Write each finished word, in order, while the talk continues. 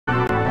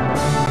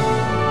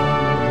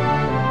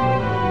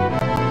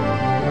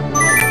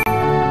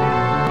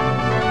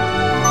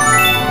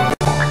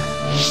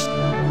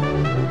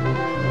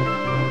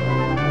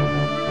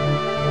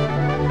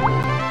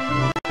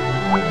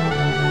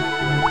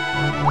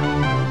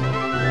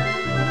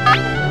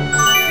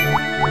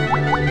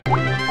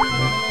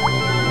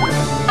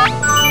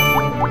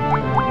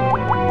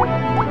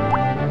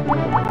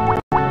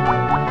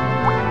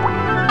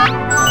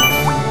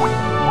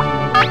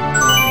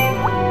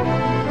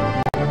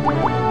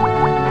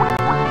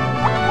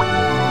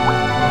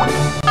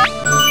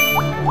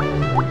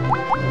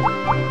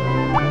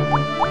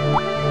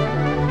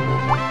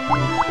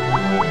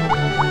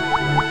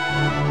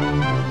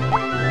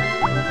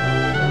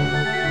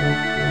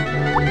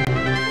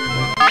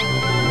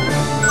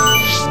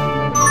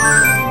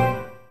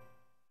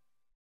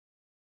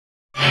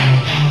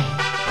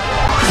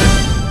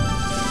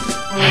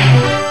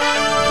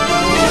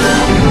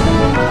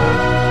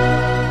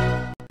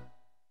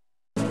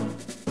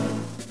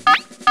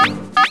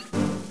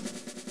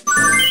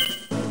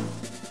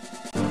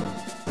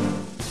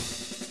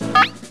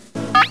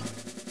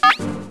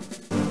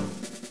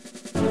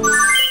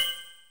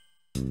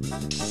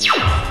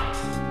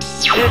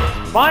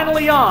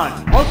finally on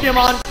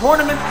Pokemon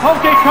Tournament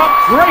Poke Cup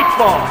Great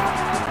Ball.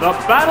 The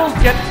battles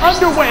get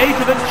underway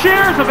to the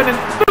cheers of an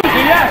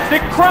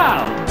enthusiastic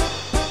crowd.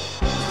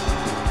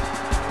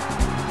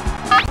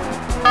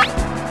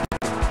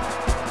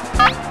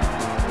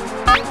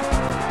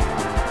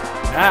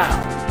 Now,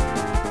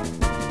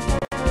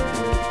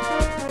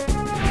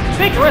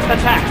 vigorous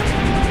attack.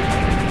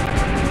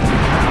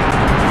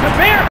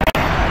 Severe.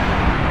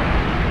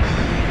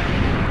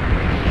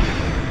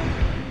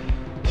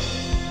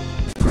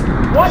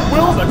 What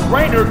will the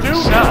trainer do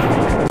now?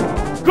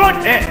 Good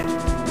hit!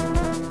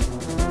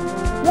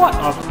 What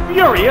a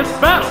furious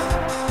battle!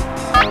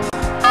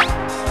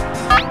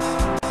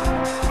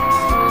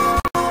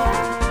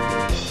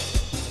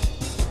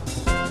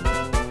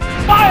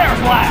 Fire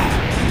blast!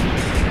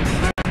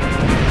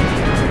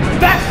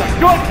 That's a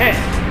good hit!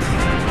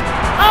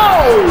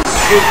 Oh!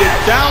 Is it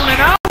down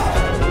and out?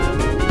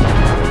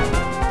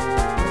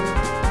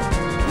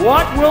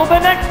 What will the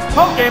next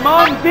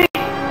Pokemon be?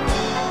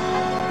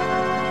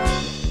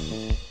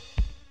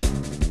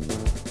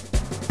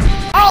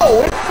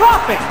 Oh, it's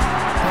dropping!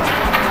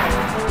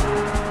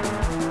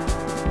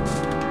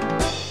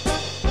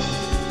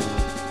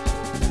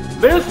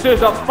 This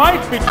is a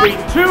fight between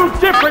two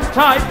different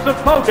types of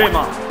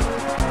Pokemon.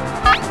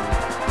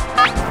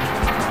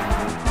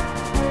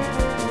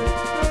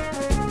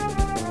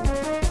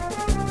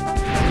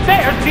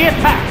 There's the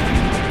attack!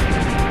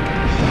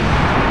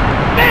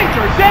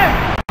 Major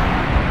damage!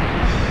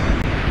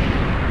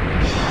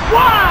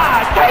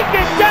 Wow! Take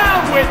it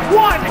down with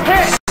one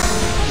hit!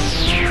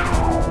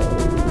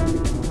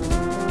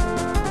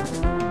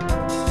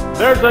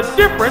 There's a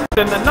difference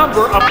in the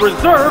number of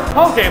reserve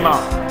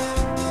Pokemon.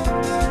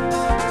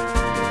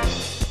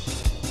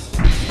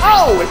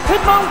 Oh, it's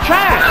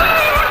Hitmonchan!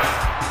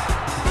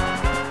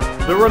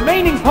 The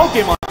remaining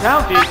Pokemon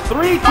count is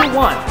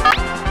 3-1.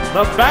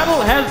 The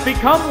battle has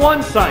become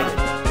one-sided.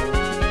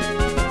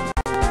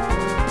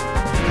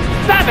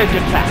 Savage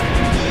attack!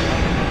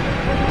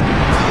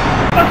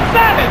 A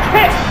savage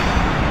hit!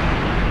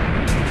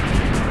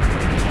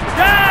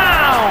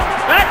 Down!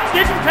 That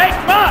didn't take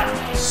much!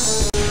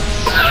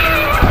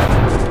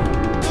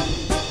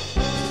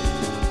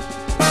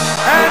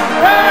 And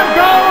there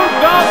goes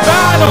the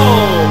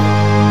battle!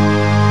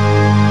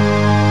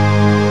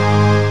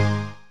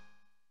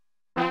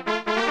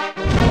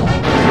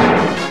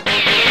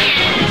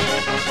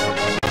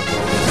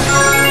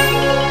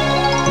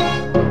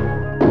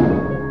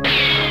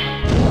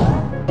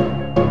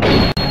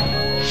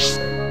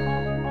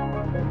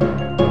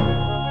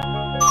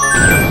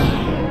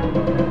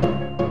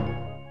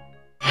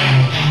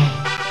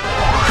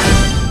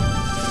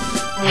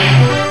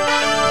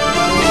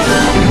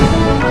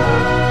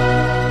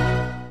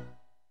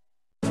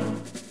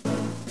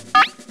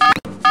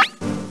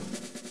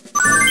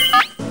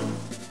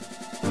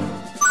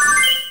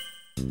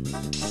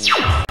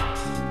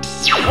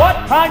 What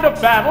kind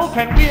of battle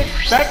can we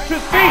expect to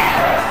see?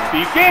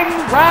 Begin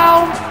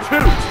round 2.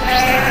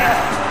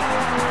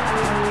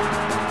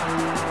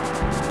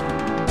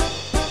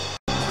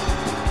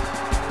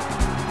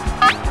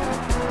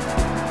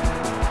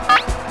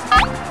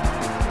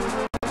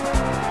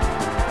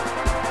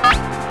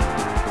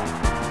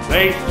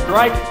 They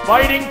strike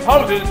fighting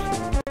poses.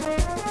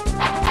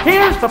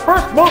 Here's the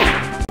first move.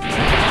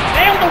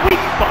 Nail the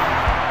weak spot.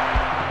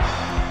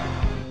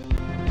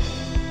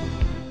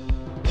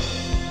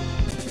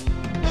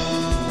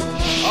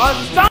 A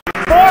Sonic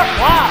 4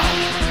 Cloud!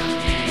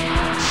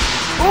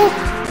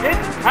 Oops,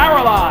 it's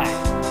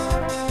paralyzed!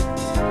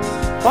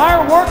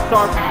 Fireworks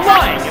are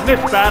flying in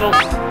this battle!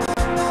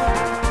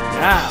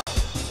 Now...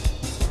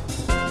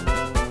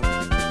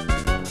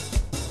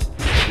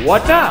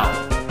 What now?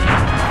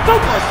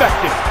 Super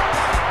effective!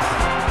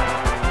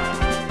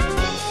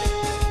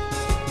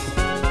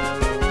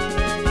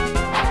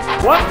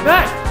 What's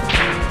next?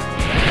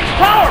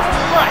 Power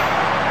strike!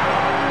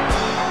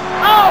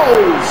 Oh!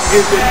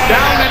 Is it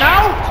down and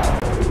out?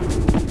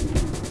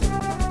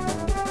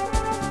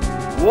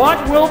 What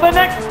will the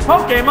next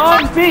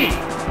Pokemon be?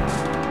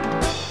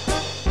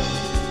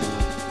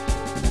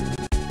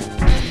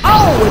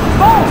 Oh, it's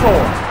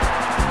Bulbasaur!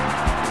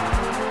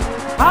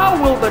 How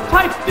will the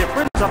type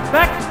difference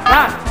affect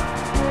that?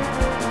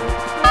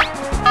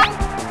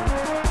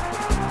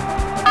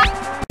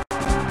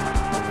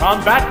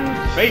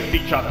 Combatants face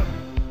each other.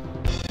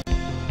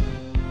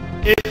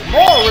 It's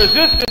more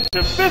resistant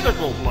to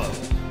physical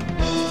blows.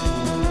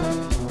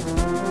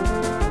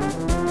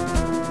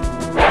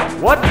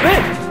 What's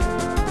this?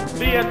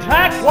 The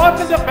attack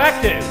wasn't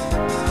effective.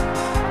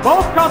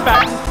 Both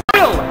combatants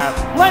still have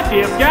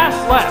plenty of gas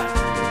left.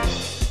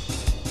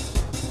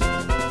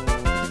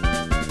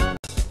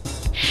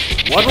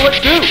 What'll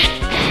it do?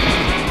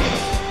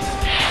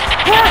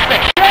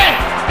 Perfect hit!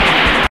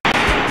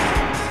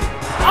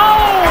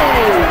 Oh!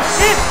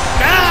 It's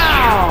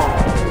down!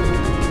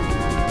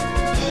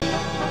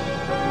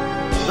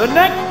 The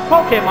next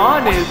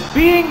Pokemon is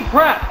being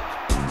prepped.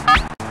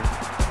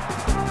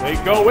 They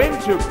go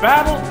into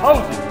battle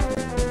poses.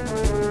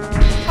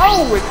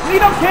 Oh, it's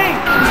Nidoking!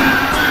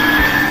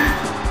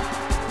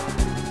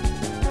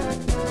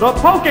 The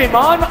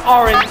Pokemon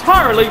are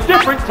entirely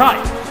different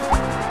types.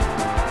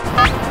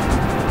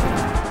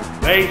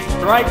 They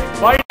strike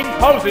fighting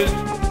poses.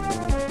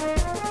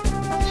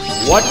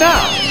 What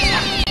now?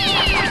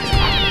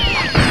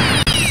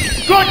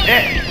 Good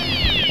hit!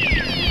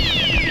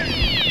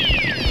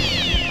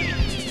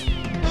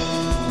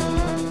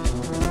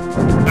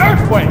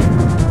 Earthquake!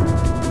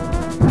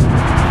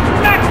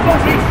 That's the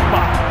weak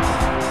spot!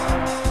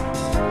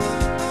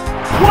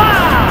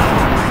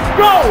 Wow!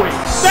 Going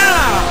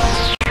down!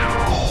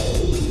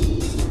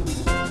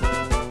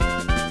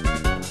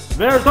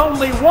 There's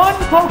only one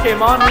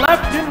Pokemon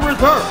left in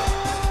reserve.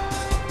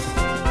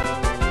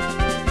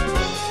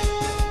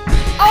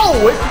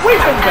 Oh, it's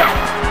Weepinbell!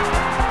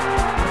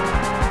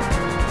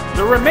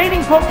 The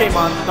remaining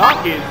Pokemon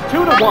stock is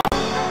 2-1.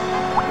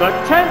 The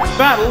 10th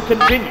battle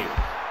continues.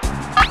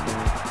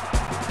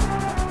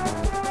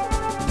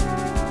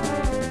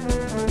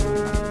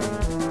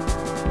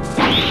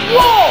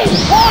 Whoa!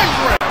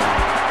 Andre!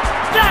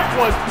 That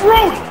was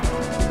brutal!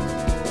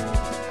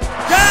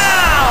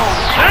 Down!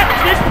 That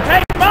didn't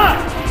take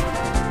much!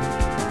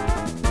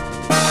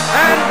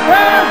 And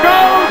there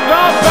goes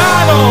the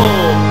battle!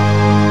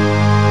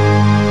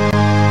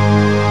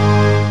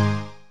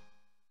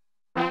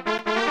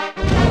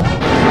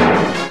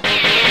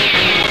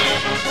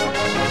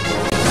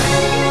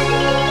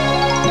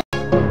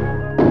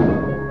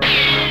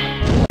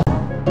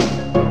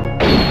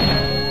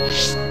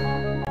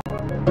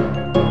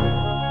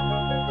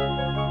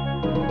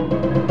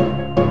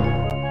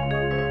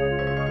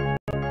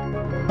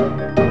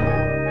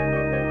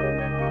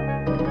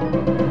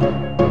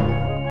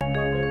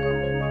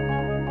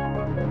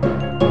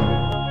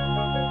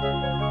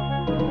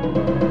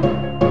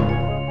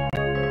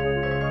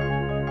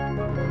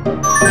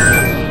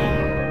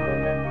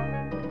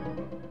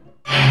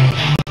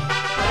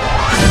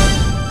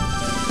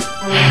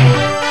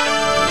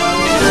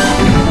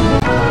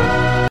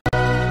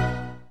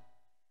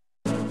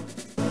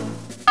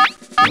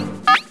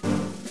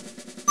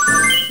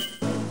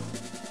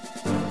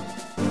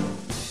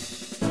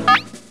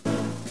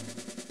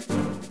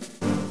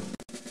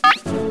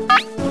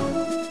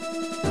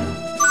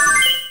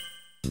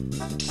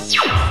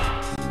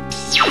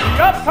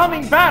 The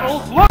upcoming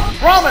battles look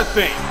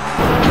promising.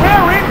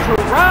 We're into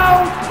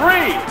round 3.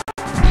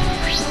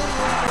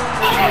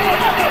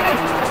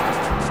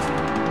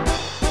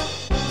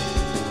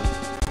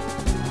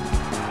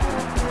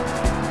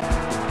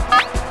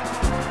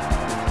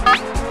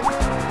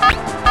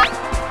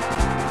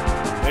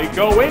 They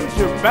go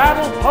into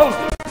battle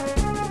poses.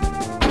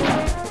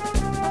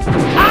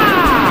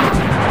 Ah!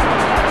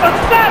 A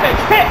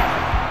savage hit!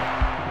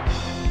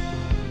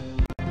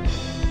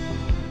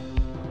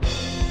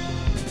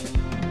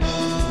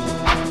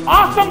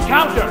 Awesome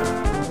counter!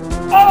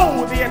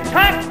 Oh, the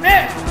attack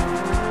missed!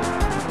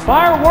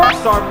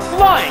 Fireworks are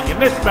flying in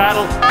this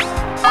battle.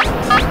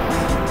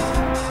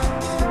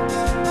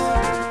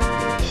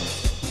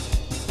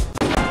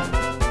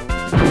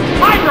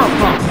 Hydro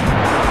Pump!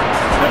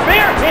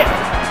 Severe hit!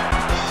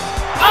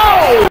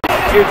 Oh!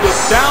 Is it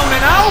down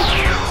and out?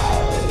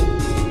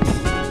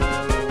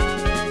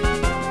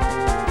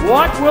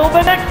 What will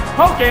the next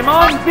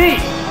Pokemon be?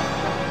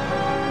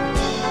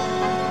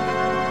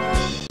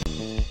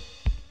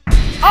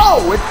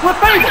 Oh, it's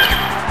Clefable!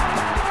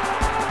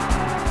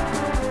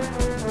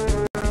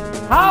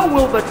 How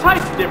will the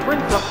type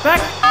difference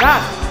affect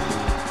that?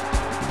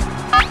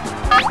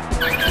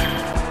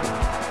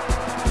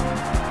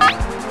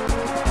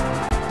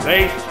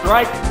 They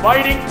strike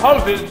fighting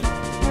poses.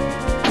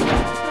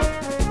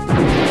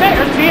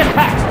 There's the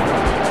attack!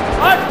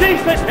 A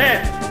decent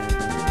hit!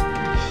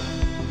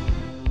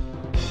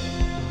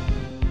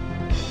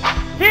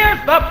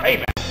 Here's the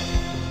payment!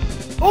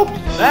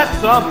 Oops,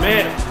 that's a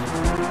miss!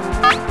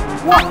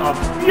 What a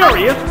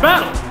furious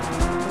battle!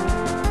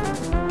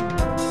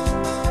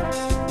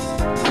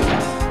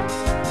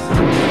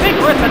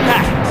 Vigorous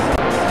attack!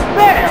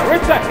 There,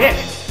 it's a hit!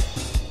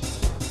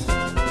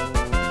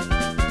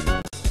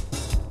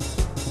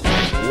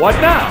 What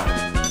now?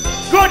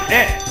 Good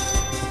hit!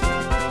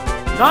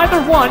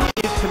 Neither one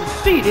is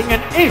conceding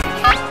an inch.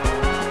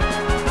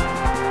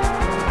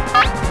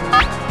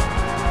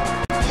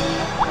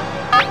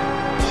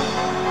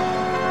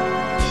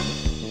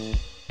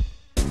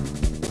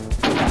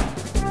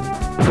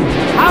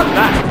 How's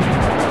that?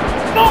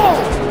 Boom!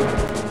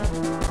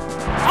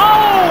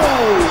 Oh!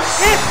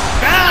 It's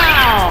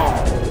down!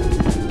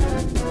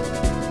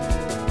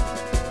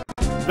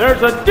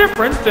 There's a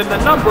difference in the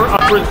number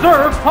of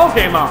reserve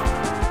Pokemon.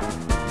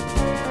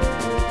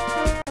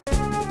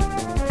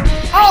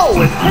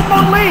 Oh, it's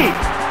Hitmonlee!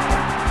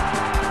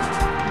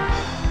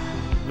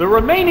 The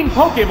remaining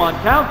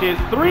Pokemon count is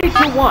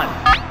 3-1.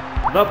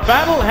 The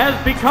battle has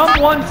become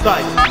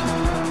one-sided.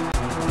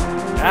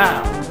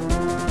 Now,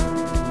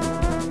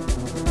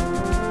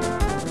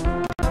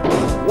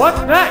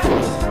 what's next?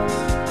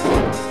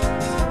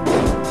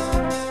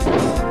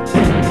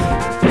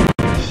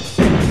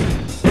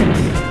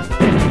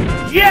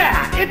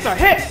 Yeah, it's a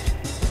hit!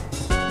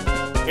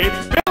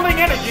 It's building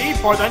energy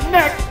for the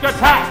next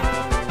attack.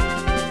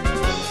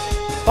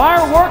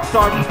 Fireworks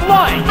are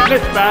flying in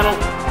this battle.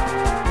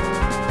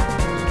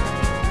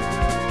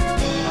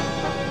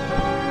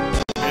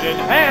 It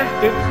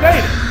enhanced its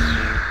status.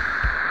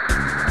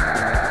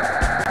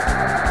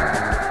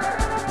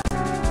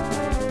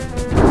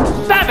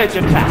 Savage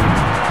attack.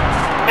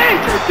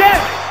 Major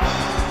damage.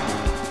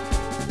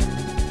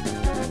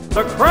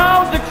 The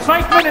crowd's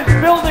excitement is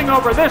building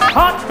over this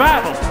hot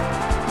battle.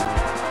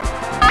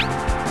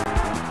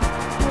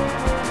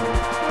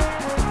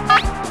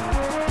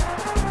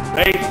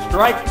 They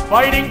strike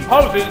fighting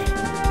poses.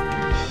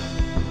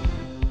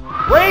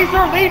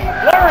 Razor Leaf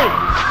Flurry.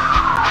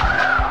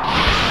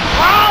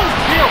 Round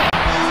zero.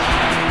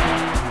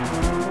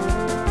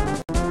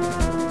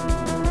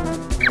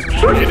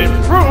 It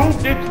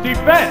improved its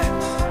defense.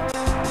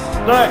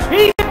 The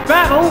heated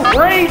battle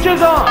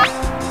rages on.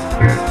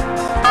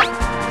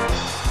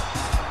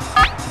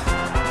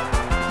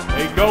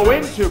 They go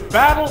into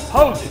battle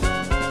poses.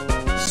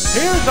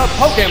 Here's a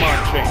Pokemon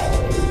change.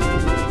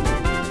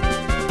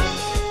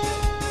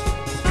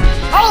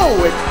 Oh,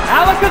 it's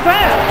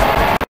Alakazam!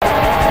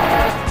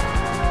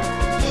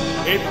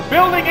 It's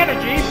building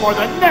energy for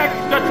the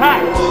next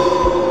attack.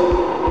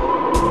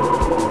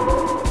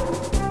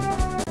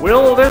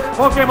 Will this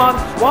Pokemon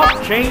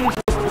swap change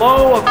the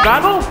flow of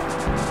battle?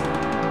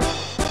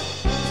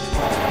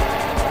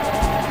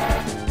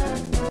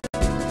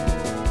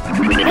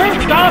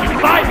 First off,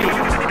 Psybeam!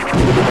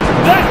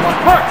 That one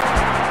hurt!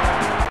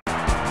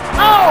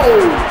 Oh!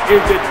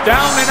 Is it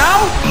down and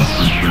out?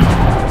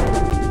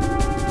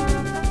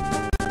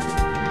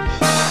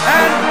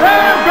 And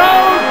there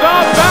goes the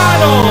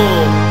battle!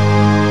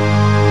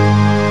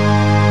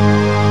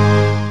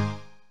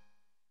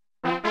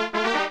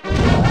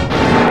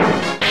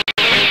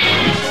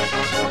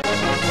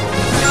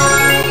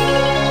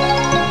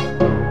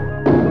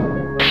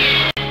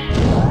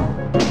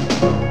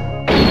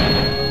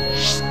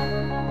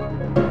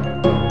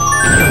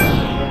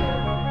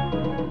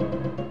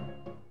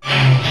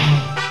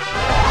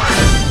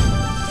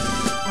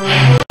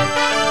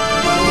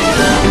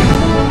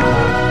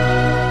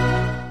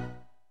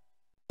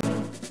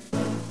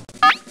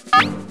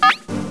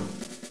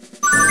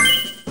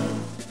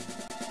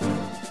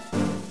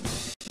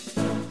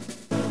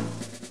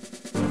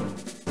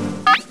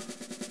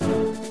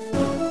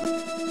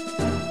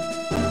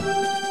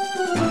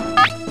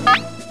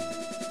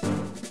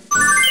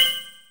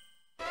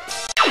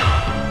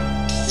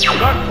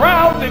 The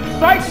crowd's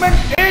excitement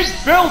is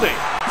building.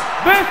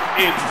 This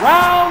is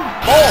round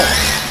 4.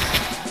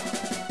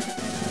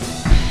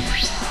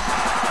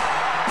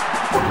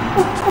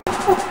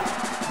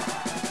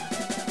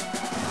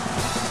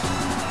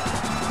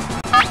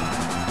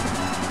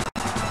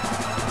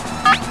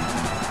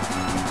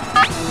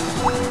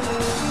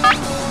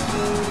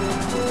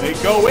 They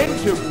go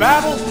into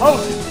battle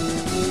poses.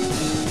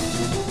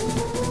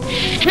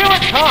 Here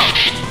it comes!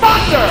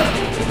 Thunder!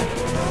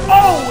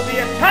 Oh, the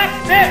attack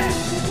missed!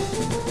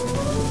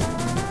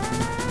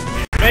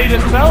 Made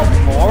itself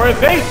more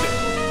evasive.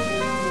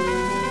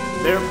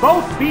 They're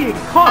both being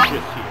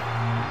cautious here.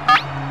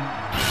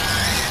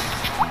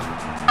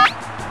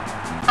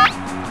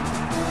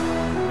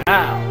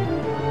 Now.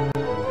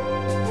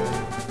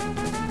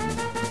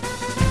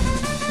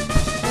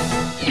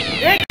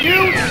 It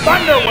used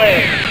Thunder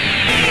Wave.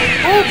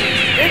 Oops,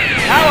 it's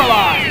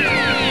paralyzed.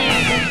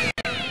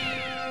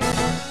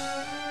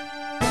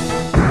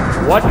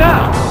 What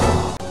now?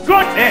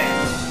 Goodness!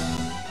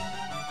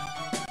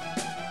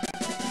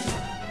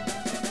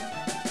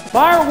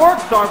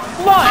 Fireworks are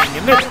flying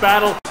in this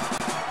battle.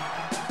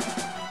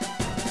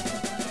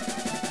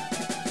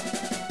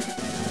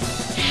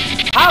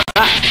 How's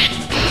that?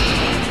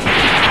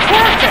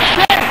 Perfect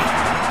hit!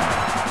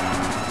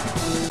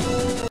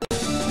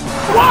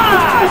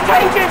 Wow!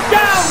 Take it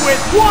down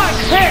with one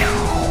hit!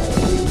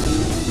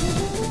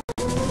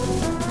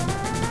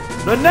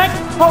 The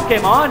next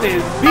Pokemon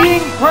is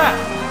being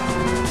prepped.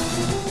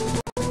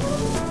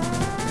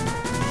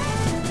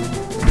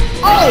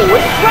 Oh,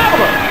 it's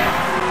Traveler!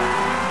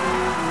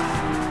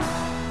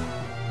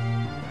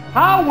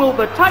 How will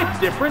the type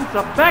difference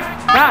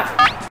affect battle?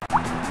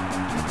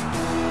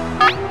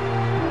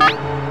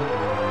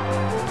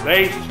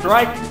 They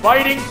strike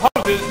fighting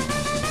poses.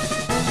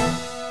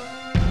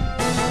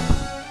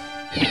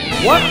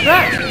 What's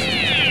that?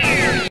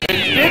 It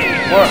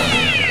didn't work.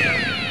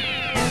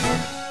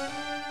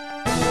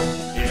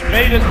 It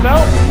made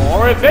itself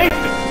more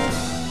evasive.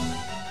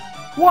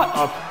 What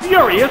a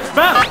furious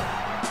battle!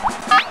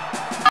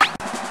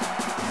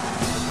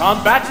 The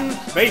combatants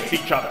face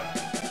each other.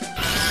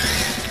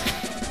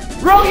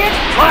 Brilliant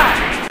Flash!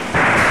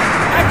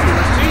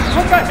 Accuracy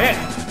took a hit.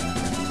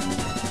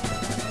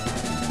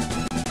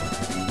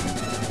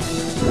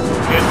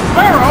 It's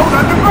burrowed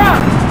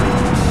underground.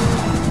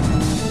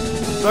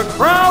 The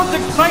crowd's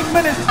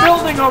excitement is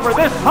building over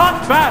this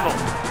hot battle.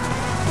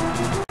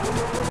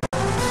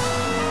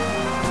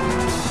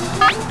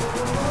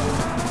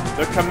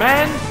 The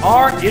commands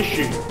are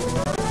issued.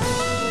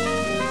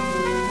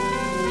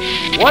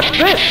 What's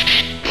this?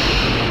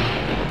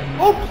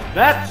 Oops,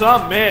 that's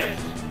a miss.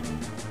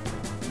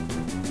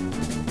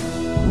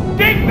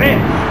 dig this!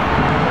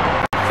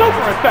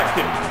 Super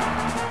effective!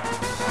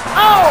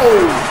 Oh!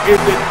 Is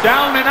it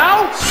down and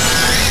out?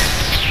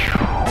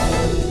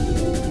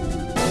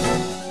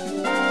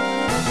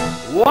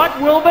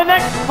 What will the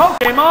next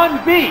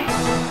Pokemon be?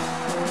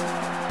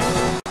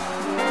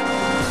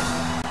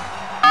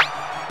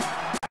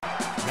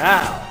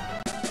 Now.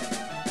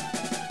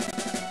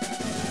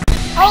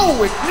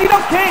 Oh, it's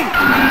Nidoking!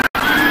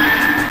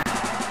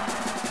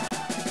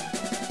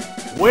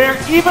 We're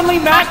evenly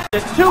matched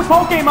at 2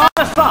 Pokemon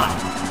aside.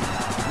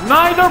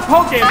 Neither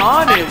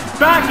Pokemon is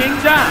backing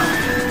down.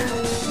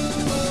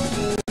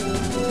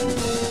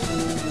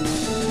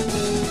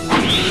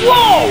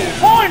 Whoa!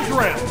 Horn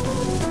Drill!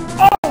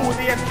 Oh,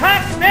 the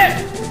attack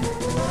missed!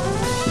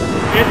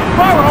 It's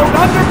burrowed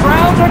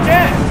underground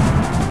again!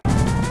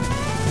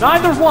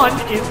 Neither one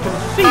is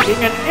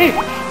conceding an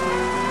inch.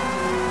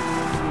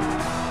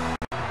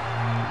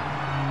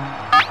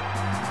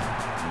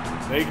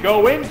 They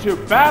go into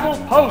battle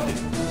poses.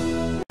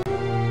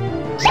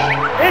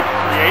 It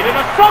created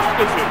a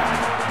substitute.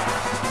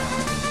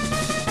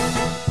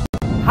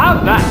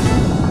 How's that?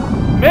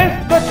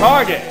 Missed the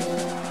target.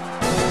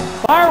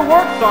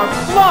 Fireworks are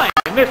flying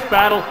in this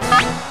battle.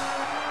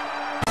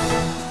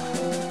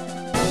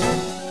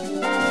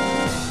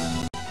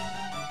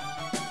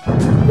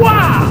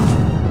 Wow!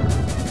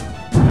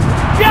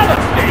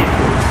 Devastating!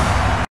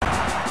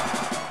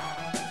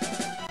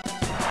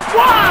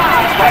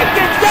 Wow! Take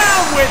it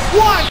down with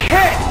one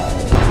hit!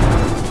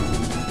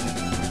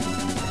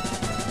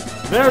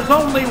 There's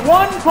only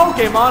one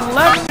Pokemon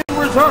left in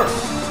reserve.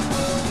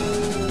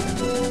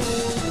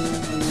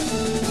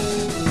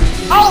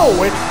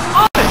 Oh, it's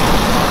Onix!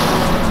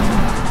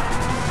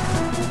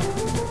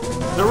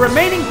 The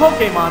remaining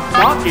Pokemon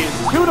stock is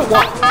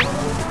 2-1.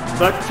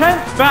 The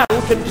 10th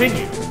battle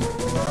continues.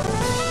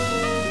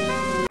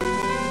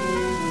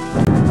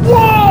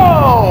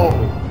 Whoa!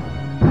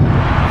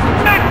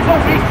 That's the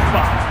weak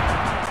spot.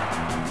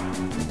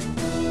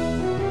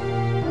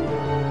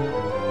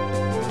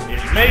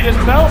 It made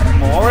itself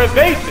more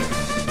evasive.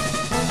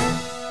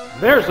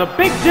 There's a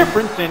big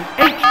difference in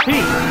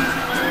HP.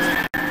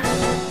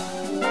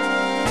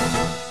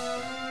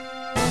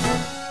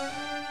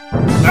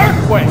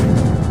 Earthquake!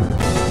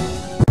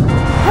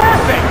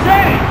 Perfect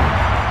game!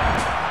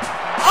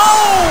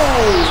 Oh!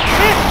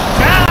 It's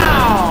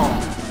down!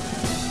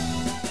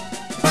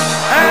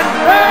 And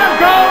there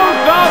goes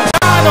the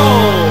battle!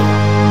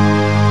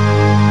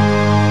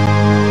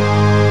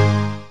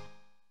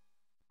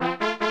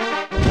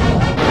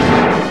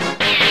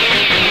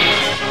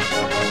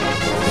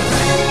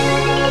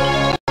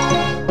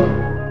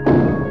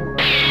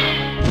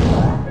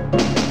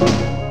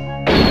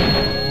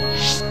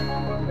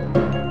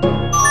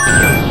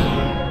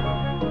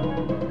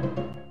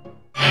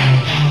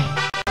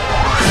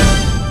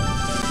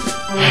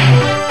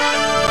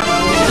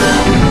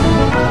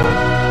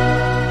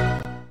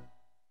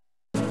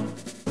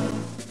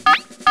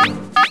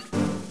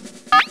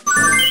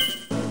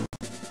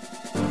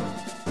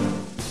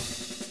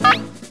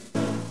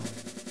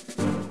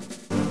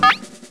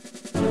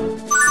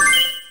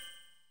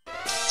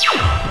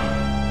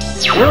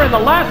 We're in the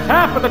last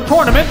half of the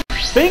tournament.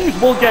 Things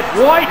will get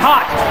white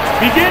hot.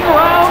 Begin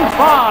round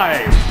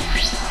 5.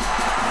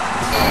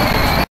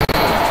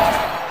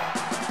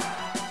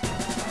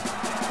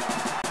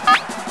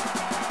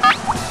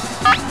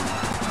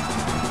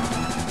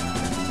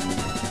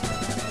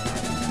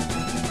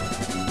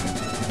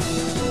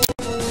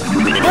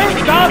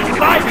 First up,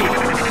 Spivey.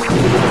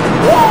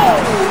 Whoa!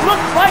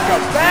 Looks like a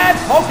bad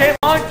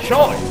Pokemon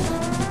choice.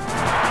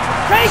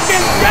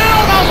 Taken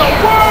down on the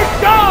word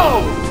go!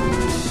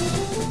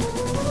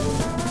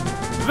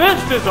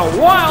 This is a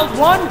wild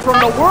one from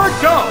the word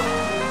go.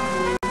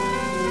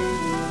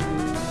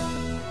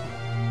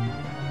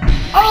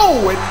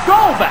 Oh, it's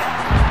Golbat.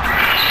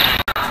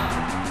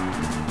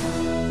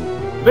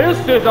 This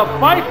is a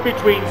fight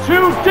between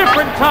 2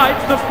 different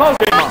types of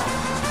Pokemon.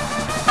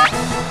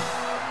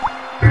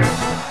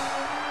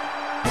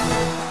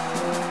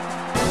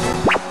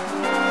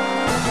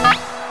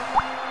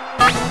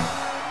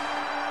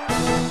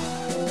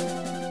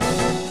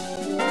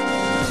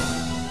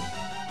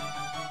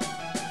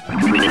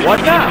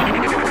 What now?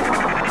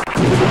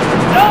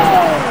 No!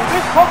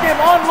 This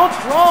Pokemon looks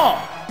wrong!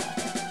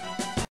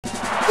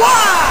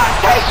 Wow!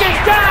 Taken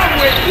down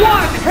with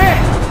 1 hit!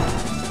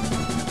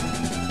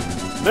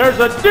 There's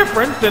a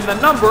difference in the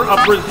number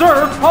of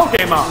reserved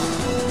Pokemon.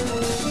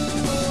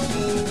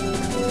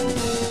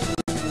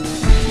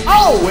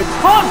 Oh, it's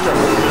Haunter!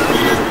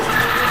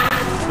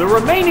 The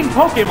remaining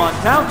Pokemon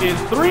count is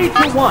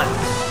 3-1.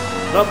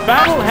 The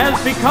battle has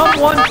become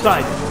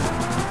one-sided.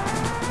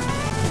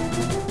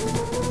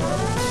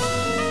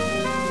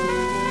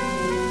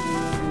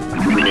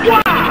 Wow!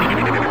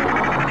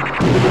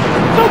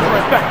 Super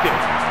effective!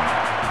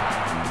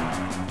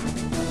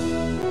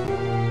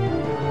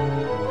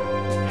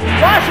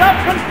 Flash up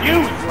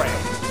Confuse Ray!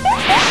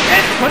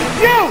 It's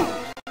confused!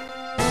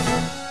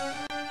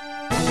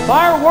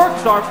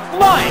 Fireworks are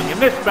flying in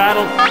this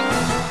battle.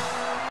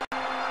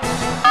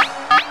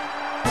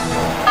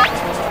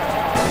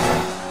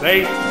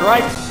 They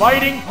strike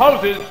fighting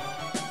poses.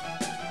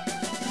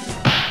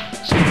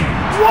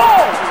 Whoa!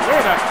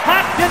 It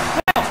attacked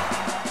itself!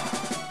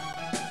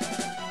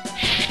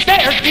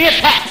 There's the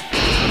attack!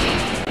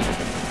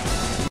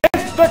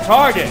 It's the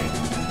target!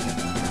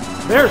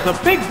 There's a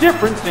big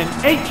difference in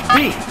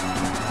HP.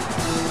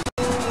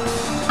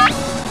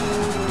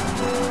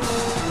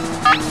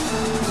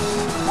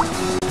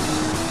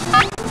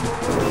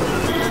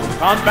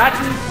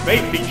 Combatants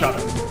face each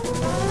other.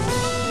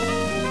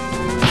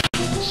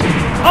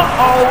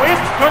 Uh-oh,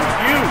 it's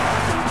confused.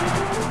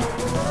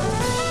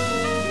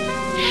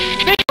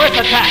 Vigorous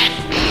attack.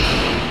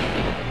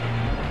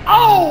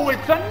 Oh,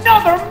 it's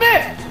another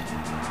miss.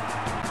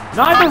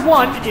 Neither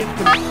one is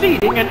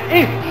conceding an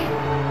inch.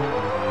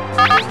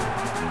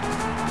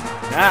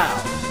 Now,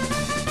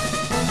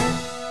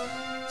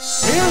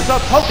 here's a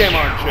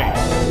Pokemon chain.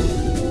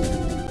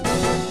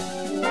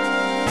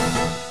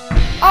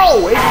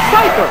 Oh, it's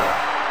Scyther!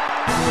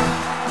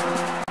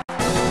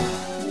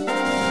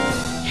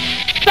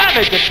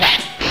 Savage attack!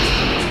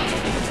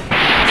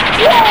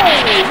 Whoa!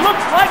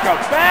 Looks like a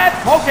bad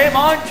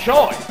Pokemon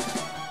choice!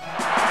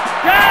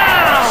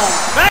 Down!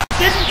 That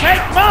didn't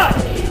take much!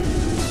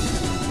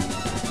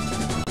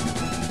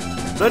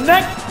 The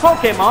next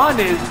Pokemon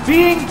is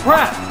being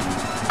pressed.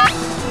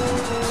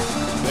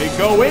 They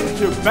go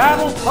into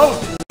battle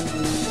poses.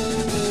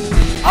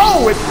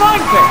 Oh, it's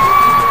Ninetales!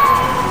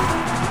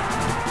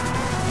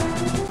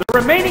 The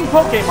remaining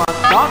Pokemon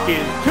stock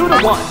is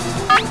 2-1.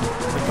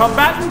 The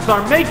combatants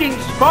are making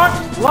sparks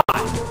fly.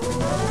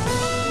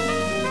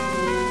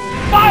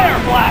 Fire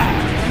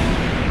blast!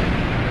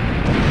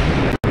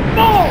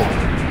 Boom!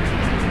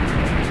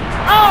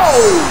 Oh!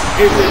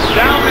 Is it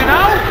down and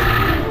out?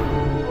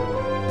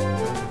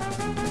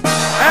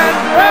 And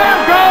there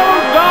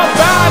goes the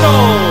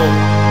battle!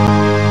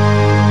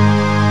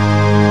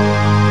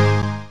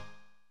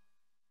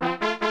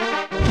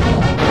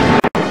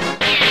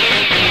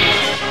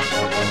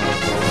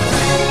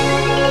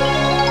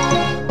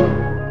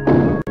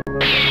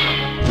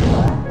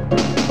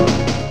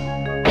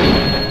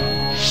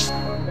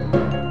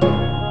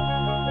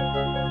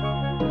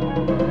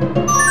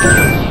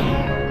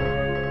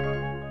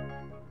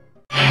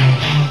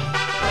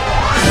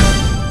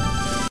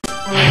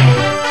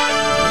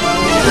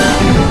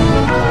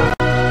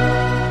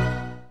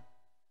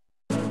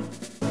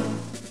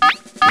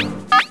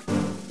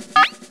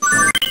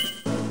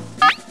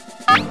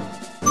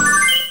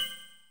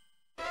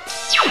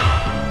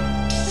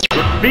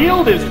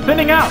 Field is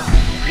thinning out.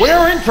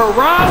 We're into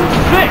round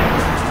 6.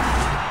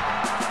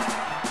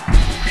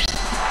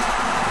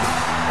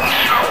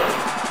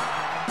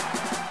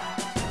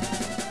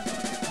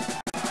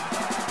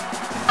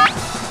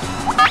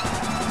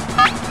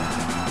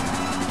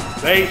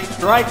 They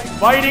strike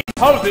fighting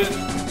poses.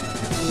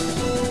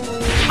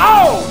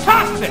 Oh,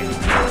 toxic!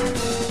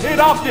 It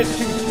opted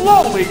to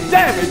slowly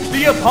damage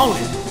the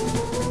opponent.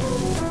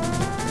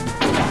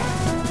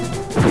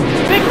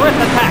 Vigorous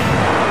attack.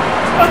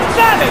 A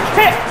savage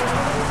hit!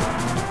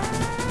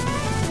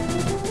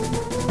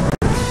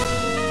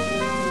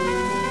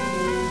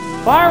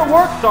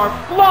 Fireworks are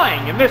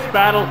flying in this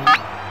battle.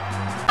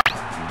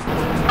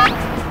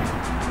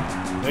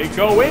 They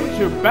go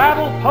into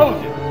battle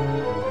poses.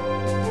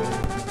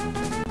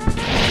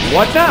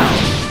 What now?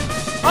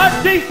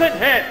 A decent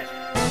hit!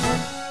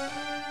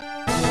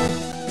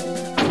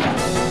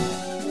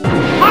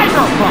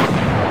 Hydro Pump!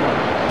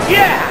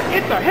 Yeah,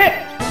 it's a hit!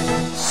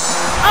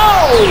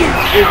 Oh!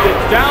 Is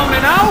it down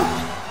and out?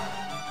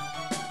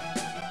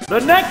 The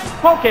next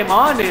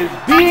Pokemon is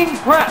being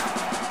pressed.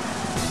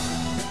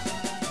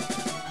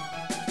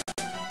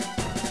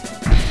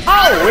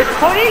 Oh, it's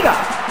Ponyta!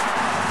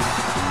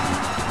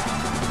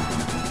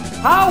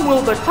 How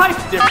will the type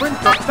difference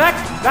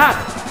affect that?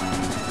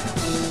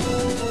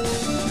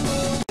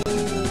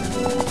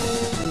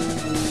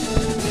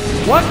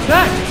 What's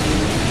next?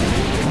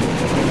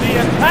 The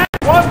attack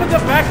wasn't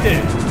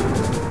effective.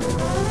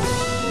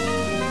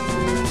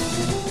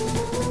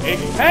 It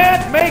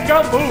can't make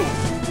a move.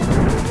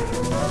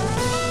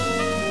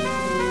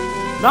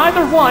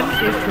 Neither one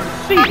is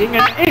conceding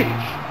an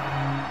inch.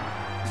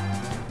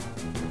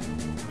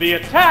 The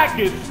attack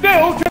is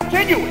still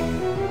continuing.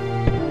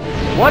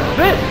 What's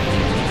this?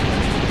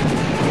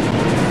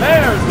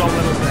 There's a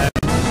little bit.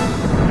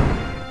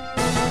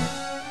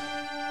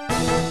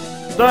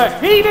 The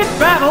heated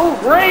battle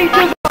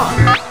rages on.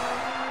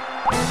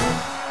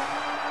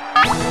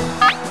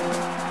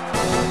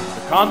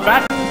 The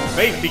combatants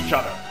face each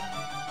other.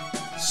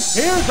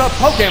 Here's a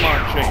Pokemon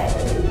chain.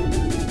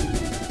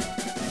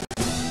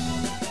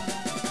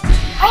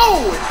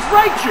 Oh, it's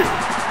Raichu!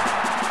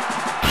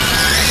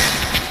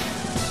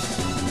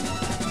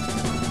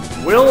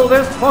 Will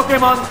this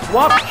Pokemon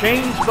swap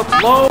change the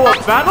flow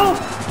of battle?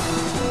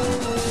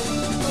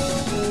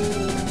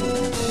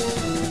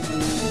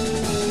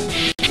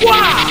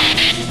 Wow!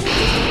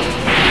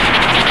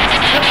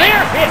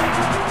 Severe hit!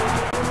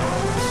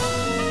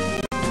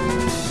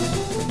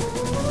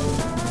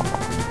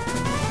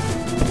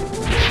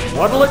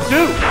 What'll it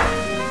do?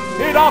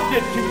 It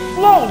opted to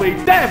slowly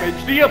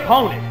damage the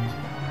opponent.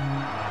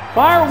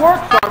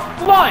 Fireworks are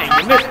flying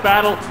in this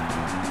battle.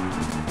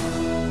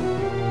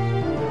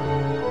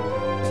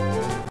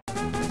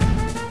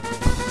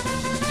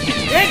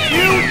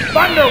 Into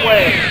Thunder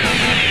Wave.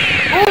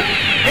 Oops,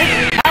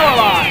 it's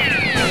paralyzed.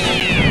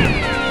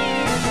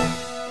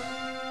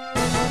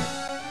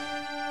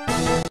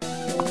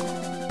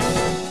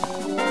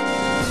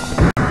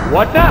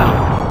 What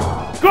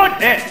now? Good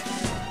hit.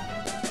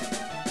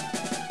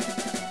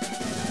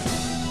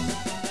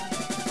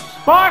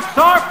 Sparks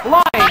are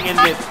flying in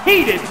this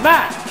heated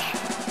match.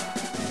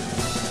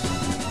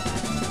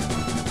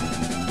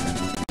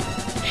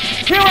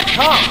 Here it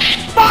comes.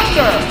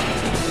 Thunder!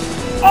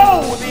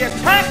 Oh, the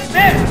attack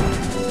missed!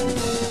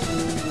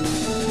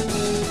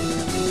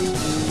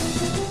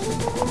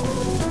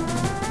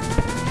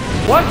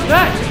 What's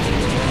that?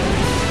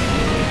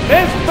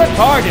 Missed the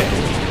target.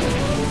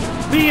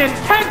 The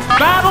intense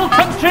battle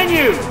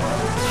continues!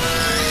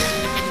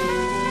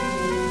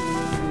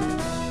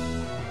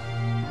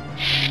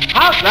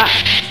 How's that?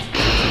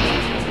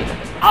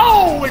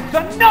 Oh, it's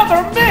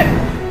another miss!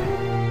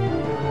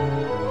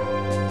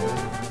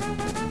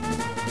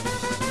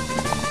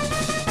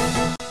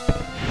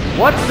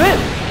 What's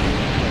this?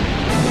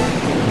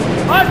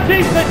 A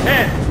decent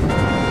hit!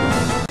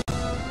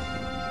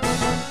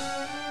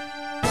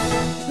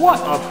 What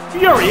a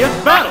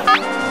furious battle!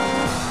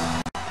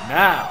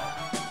 Now,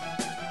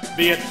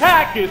 the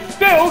attack is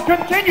still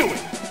continuing.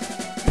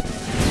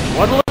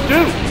 What'll it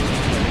do?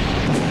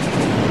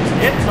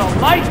 It's a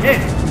light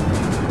hit.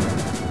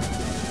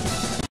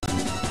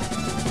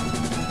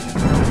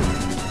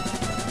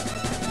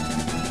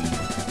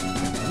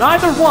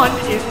 Neither one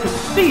is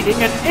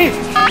conceding an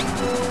inch.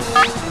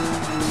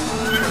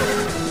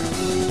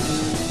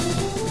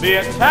 The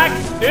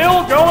attack's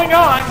still going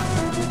on.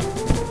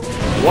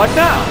 What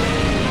now?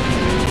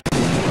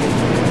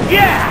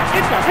 Yeah,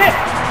 it's a hit.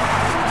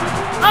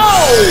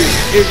 Oh,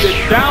 is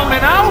it down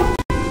and out?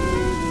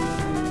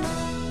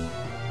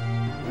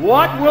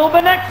 What will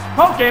the next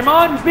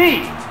Pokémon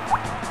be?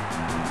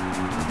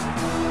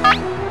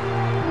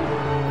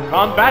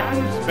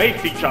 Combatants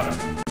face each other.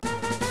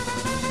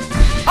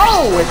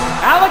 Oh, it's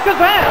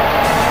Alakazam!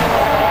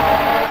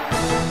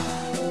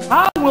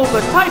 How will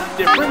the type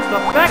difference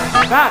affect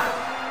the battle?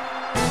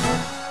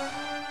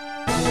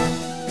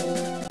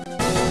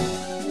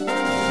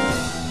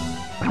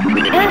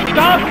 First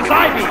off,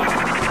 Psybeam!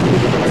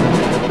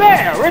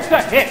 There, it's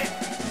a hit!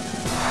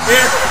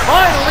 It's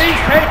finally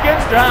taken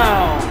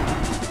down!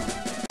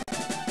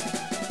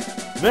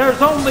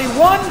 There's only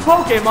one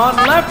Pokémon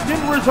left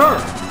in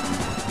reserve.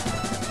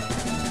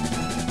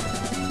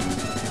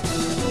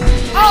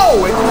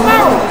 Oh, it's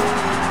Marill!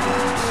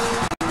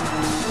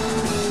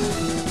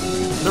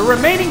 The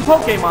remaining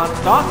Pokémon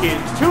stock is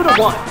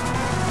 2-1.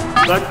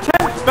 The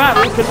tense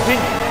battle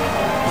continues.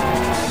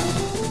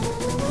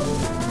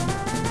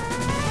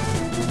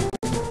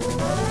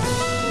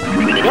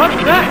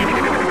 What's that?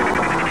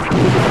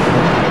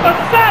 A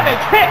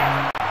savage hit!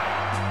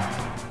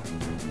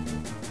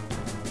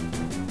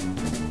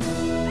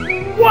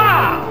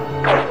 Wow!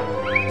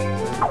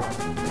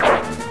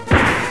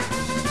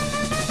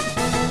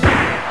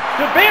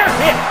 Severe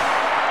hit!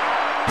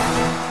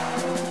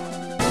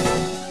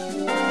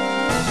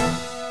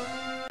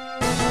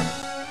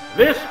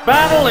 This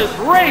battle is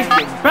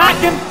raging back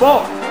and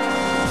forth.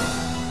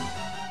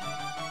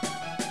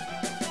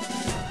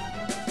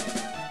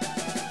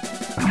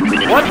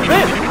 What's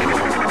this?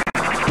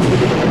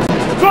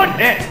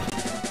 Goodness!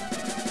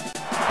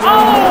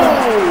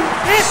 Oh!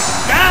 It's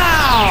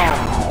down!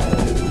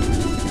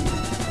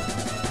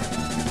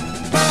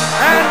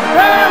 And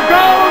there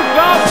goes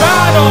the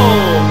battle!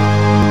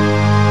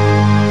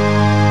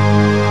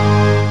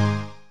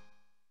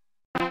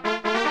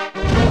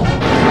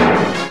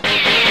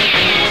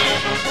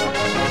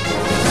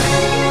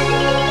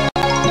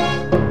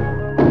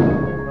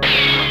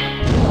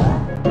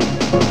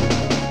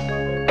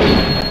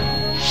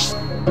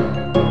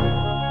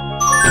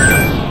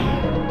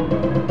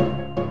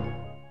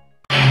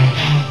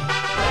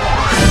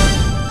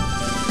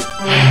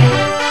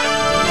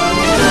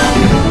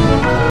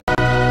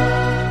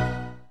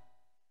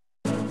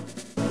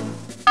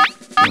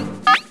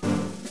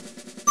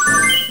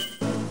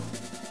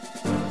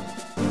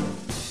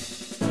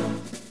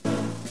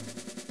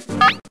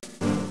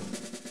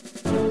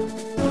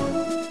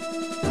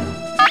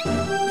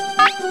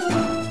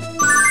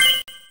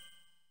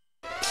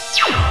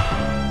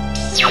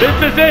 This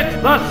is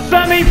it, the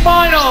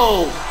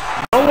semi-finals!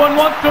 No one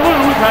wants to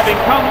lose having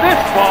come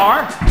this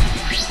far.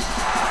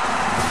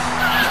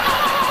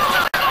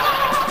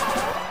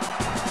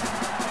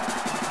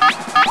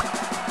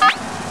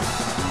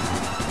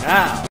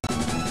 Now,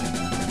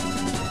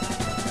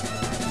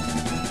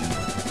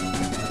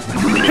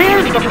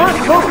 here's the first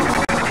move.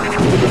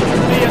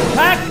 The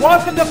attack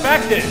wasn't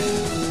effective.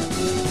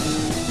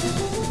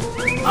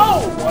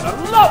 Oh, what a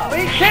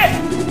lovely hit!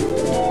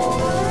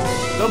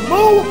 The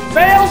move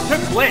failed to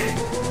click.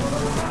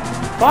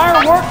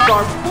 Fireworks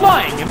are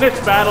flying in this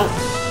battle.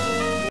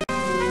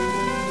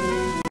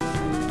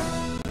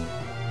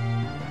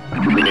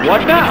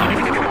 What now?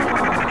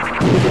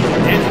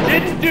 Is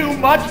didn't do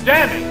much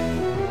damage.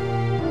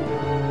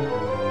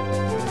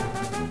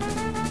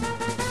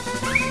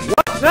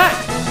 What's that?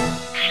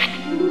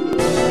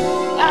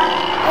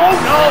 Oh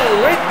no,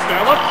 it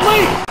fell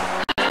asleep!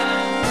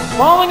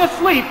 Falling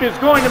asleep is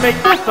going to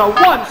make this a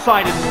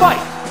one-sided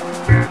fight.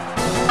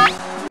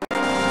 The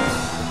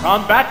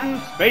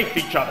combatants face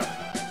each other.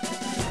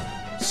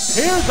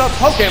 Here's a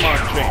Pokemon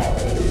chain.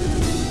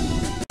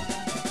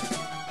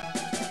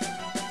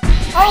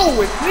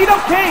 Oh, it's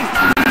Nidoking!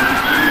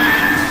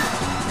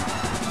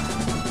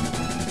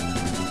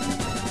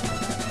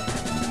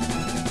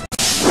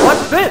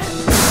 What's this?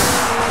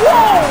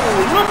 Whoa!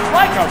 Looks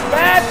like a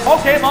bad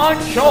Pokemon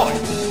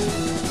choice.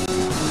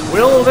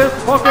 Will this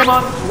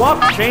Pokemon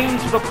swap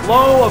change the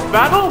flow of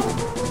battle?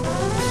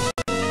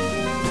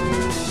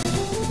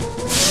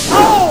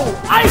 Oh!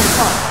 Ice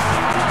Punch!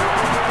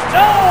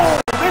 No!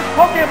 This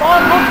Pokemon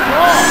looks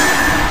wrong!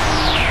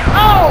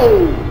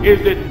 Oh!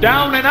 Is it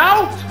down and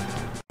out?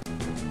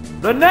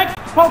 The next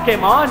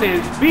Pokemon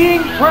is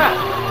being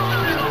pressed.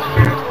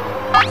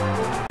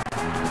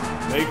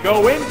 They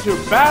go into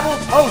battle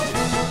poses.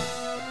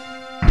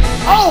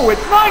 Oh,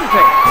 it's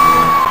Ninetales!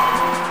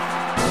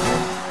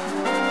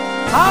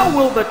 How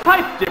will the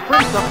type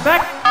difference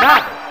affect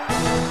battle?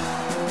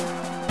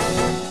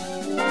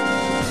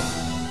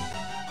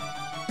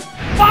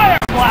 Fire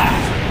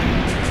Blast!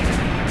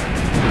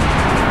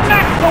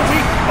 That's the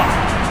weak spot!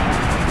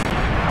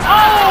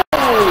 Oh!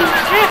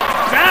 It's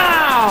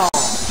down!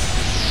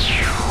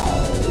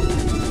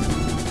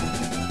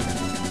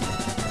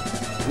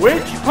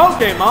 Which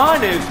Pokemon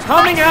is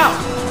coming out?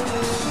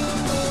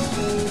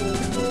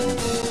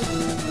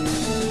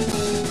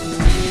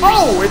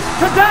 Oh, it's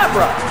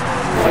Kadabra!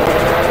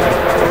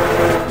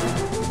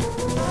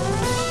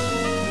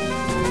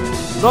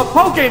 The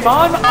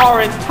Pokemon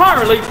are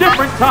entirely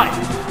different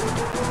types.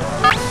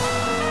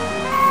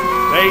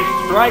 They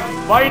strike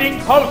fighting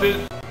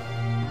poses.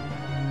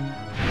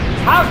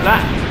 How's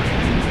that?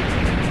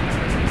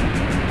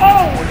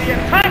 Oh, the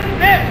attack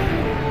missed!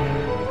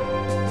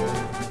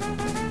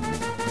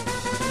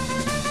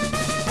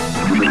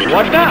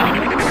 What now?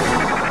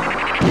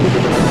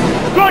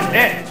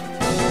 Goodness!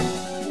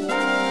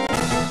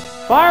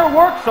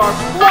 Fireworks are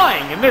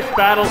flying in this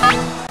battle.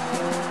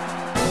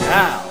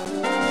 Now.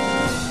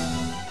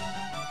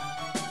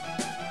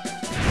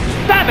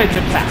 Savage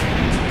attack!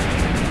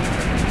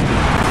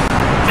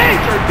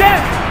 Major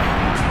damage!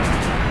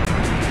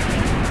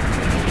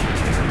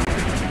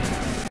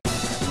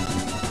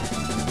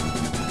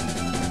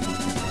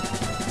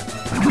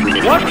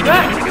 What's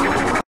that?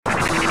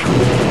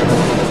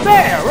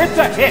 There, it's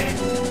a hit!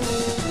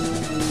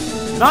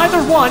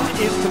 Neither one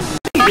is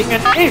conceding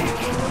an inch.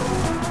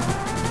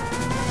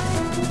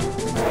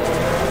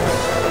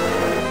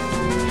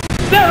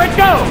 There it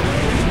goes!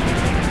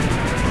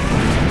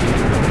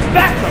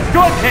 That's a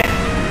good hit!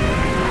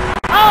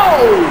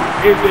 Oh!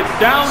 Is it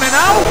down and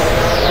out?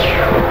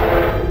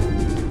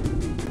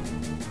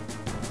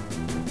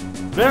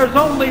 There's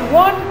only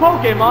one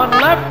Pokemon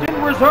left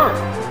in reserve.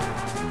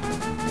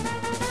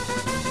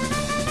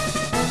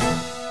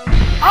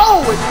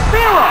 Oh, it's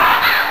Spearow!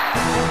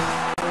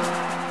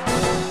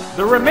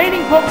 The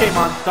remaining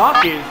Pokemon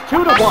stock is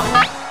 2-1.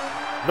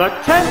 The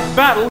 10th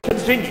battle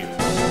continues.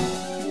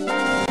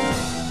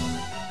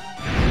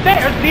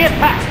 There's the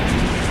attack!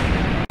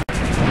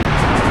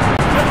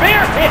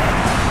 Severe hit!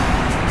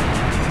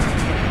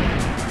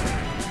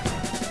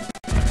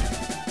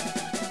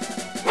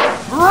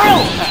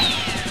 Drill attack!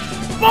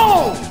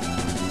 Boom!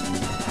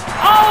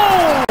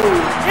 Oh!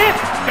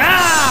 It's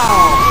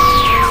down!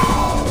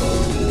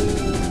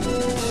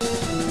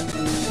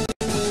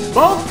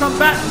 Both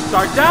combatants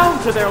are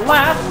down to their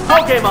last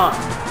Pokemon.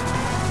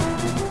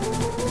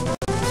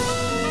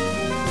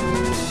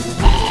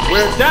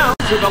 We're down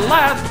to the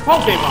last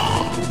Pokemon.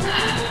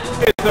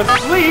 It's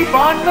asleep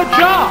on the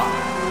job.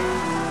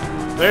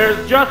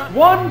 There's just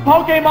one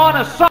Pokemon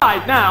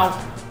aside now.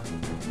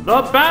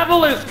 The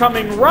battle is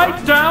coming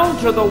right down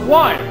to the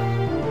wire.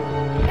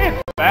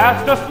 It's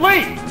fast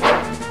asleep.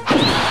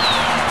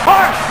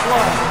 Harsh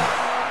blow.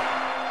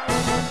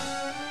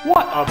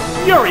 What a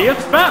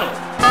furious battle.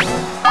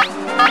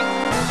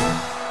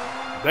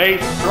 They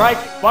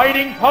strike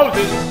fighting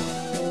poses.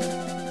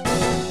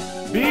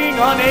 Being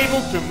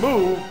unable to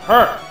move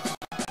hurts.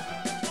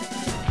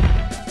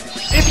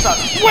 It's a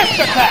swift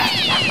attack!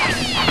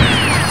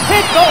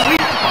 Hit the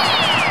weak spot!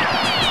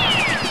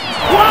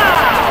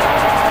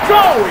 Wow!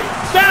 Going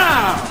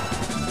down!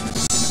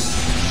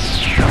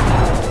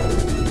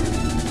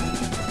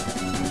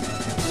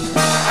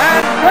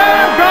 And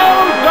there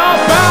goes the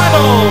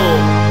battle!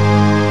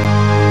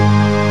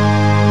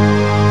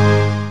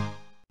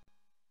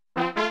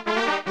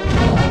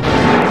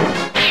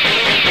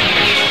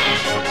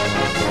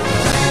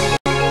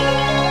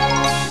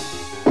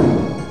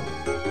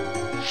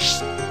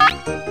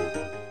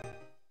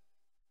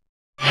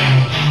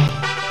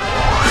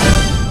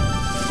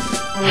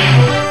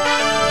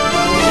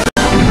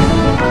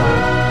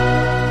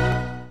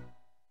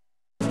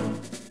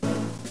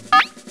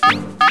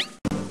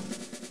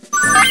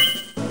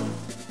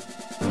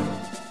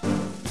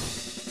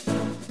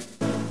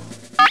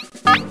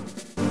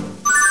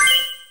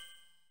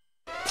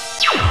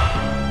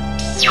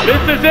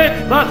 This is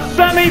it, the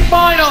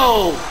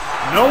semifinals!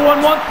 No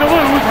one wants to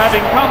lose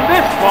having come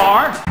this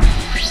far.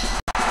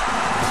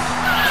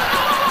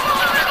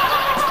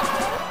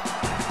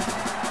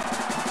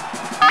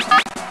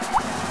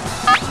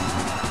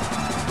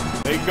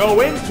 They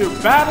go into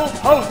battle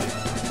poses.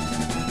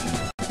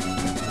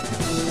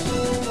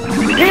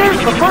 Here's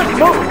the first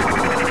move.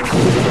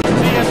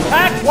 The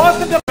attack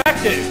wasn't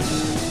effective.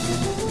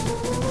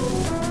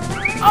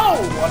 Oh,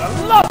 what a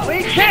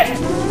lovely kick!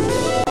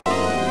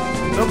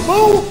 The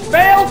move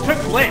failed to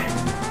click.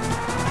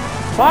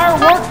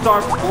 Fireworks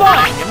are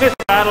flying in this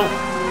battle.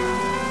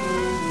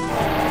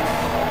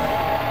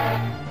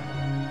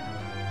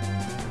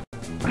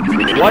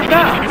 What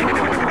now?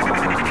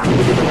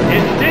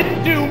 It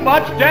didn't do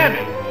much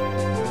damage.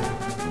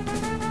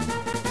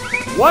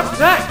 What's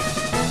next?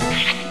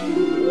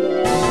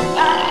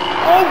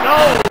 Oh no,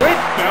 it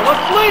fell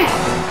asleep!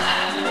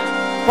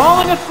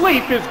 Falling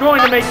asleep is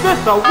going to make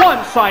this a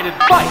one-sided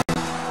fight.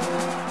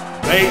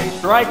 They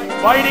strike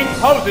fighting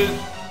poses.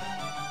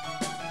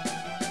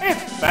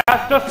 It's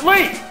fast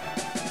asleep!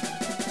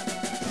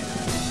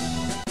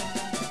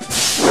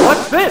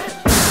 What's this?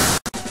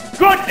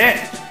 Goodness!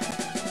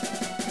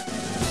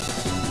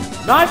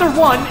 Neither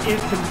one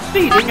is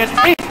conceding an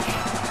inch.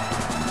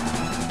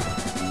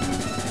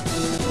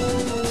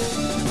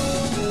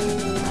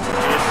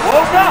 It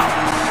woke up!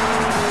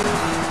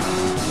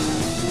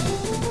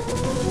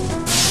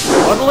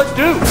 What'll it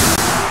do?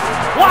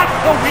 What's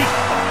the weak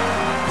spot?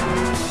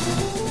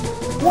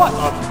 What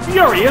a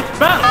furious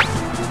battle!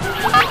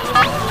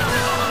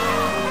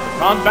 The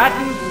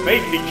combatants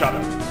face each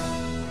other.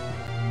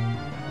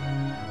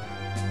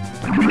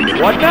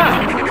 What now?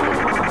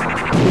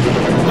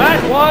 That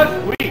was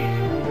weak.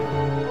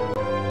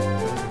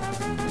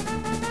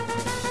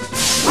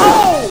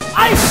 Oh!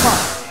 Ice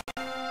punch!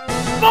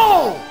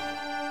 Boom!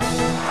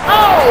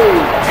 Oh!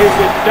 Is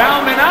it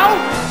down and out?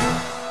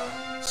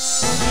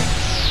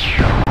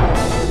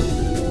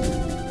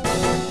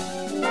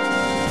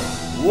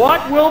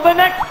 What will the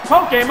next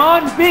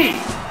Pokémon be?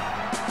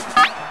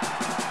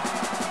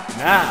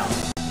 Now.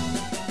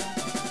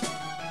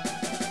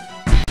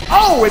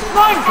 Oh, it's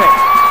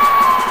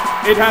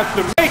Ninetales! It has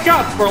to make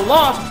up for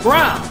lost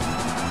ground.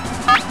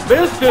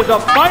 This is a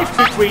fight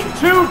between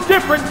two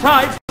different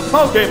types of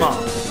Pokémon.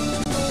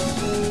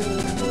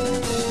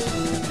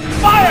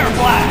 Fire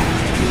Blast!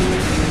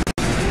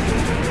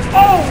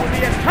 Oh,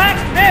 the attack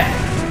missed!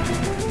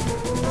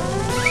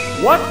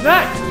 What's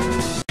next?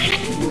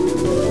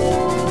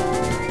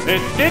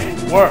 It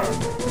didn't work.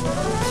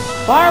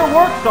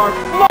 Fireworks are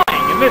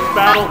flying in this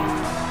battle.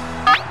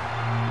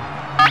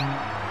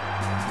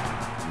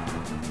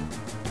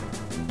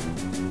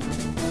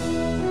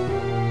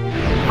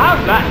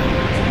 How's that?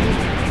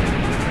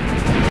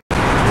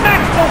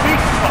 That's the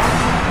weak spot.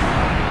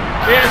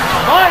 It's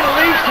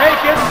finally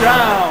taken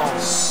down.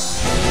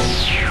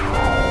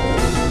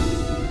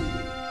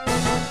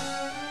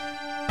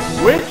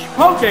 Which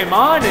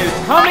Pokémon is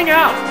coming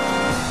out?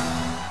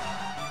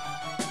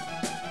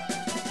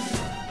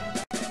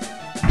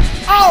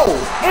 Oh,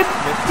 it's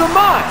Mr.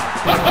 Mime!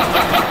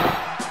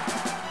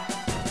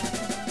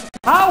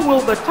 How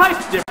will the type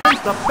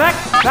difference affect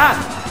that?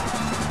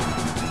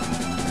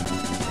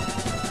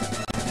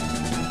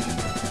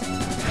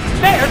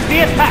 There's the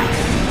attack!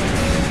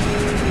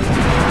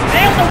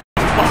 And the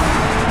spot!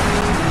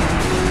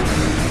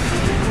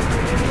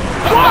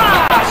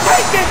 Wow!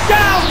 Take it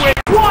down with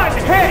one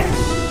hit!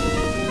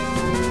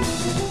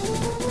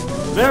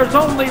 There's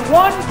only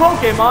one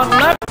Pokémon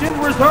left in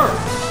reserve.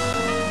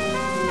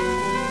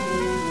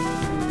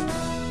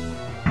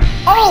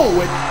 Oh,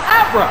 it's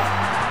Abra!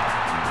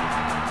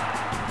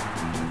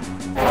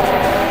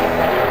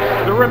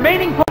 The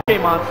remaining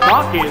Pokémon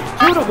stock is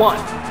 2-1.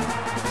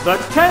 The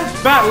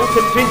tense battle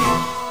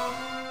continues.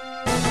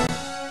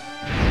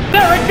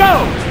 There it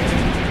goes!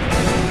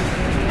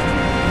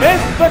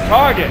 Missed the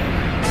target.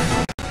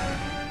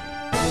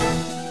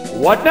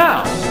 What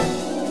now?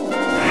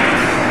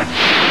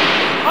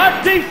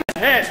 A decent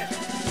hit!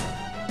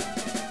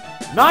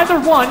 Neither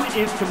one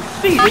is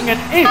conceding an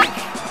inch.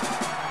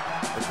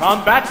 The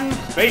combatants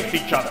face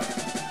each other.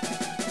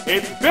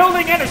 It's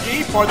building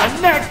energy for the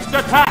next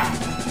attack.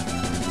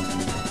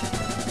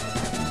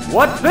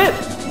 What's this?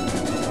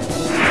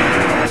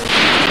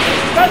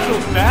 Special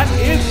stat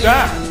is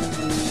down.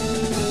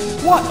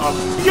 What a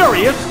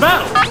furious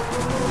battle!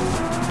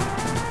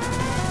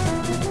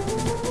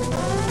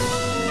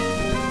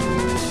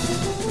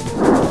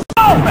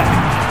 Oh man!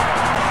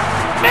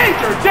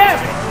 Major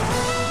damage!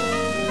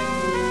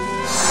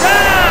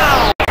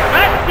 Down!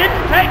 That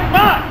didn't take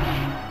much!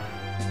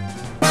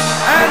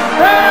 And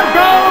there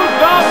goes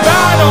the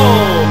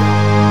battle!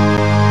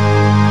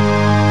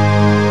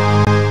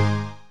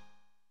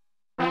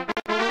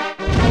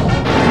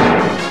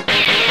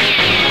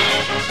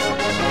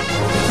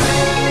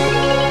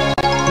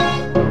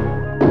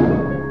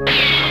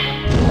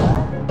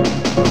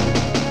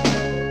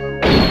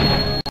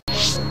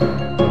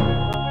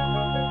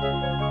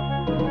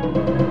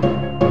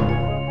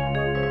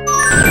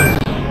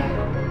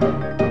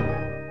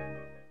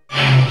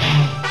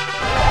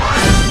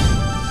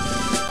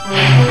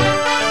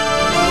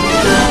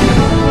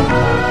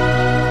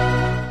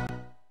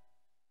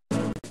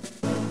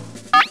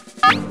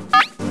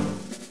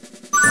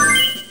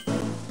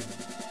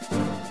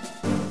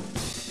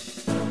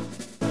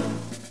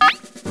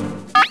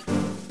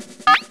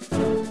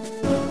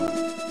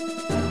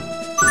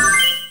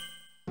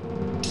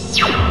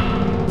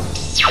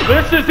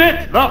 This is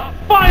it, the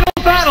final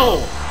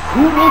battle!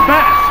 Who will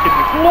bask in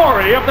the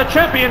glory of the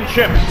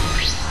championship?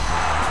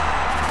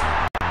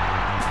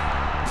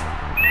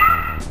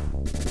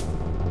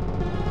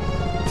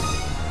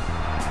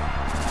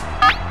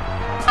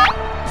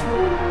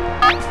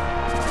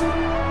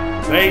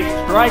 They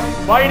strike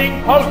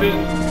fighting poses.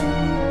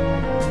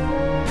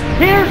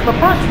 Here's the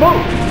first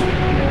move.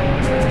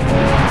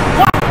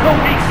 Watch the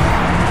weak.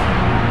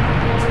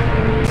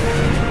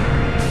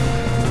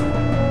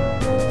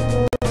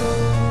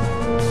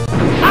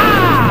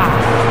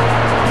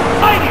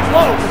 Mighty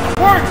blow to the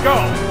word go.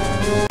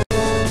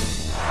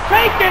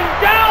 Taken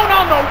down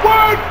on the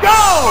word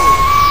go.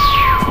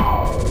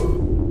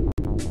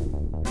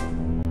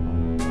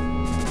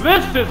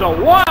 This is a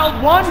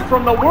wild one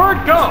from the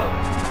word go.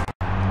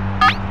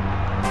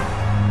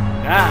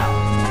 Now.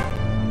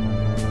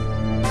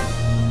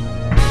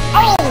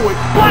 Oh,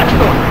 it's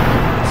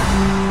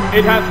Blastoise!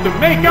 It has to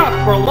make up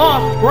for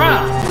lost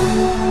ground.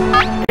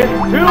 It's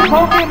 2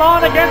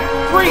 Pokemon against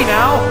 3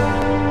 now.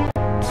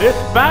 This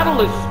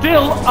battle is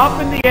still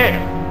up in the air.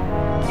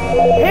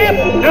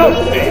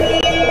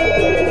 Hypnosis!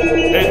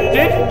 It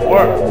didn't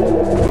work.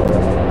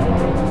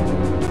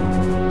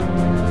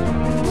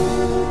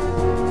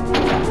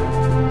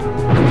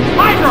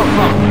 Hydro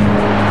Pump!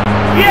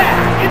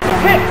 Yeah, it's a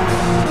hit!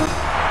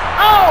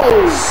 Oh!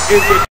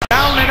 Is it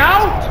down and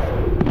out?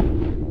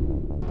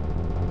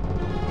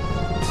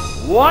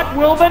 What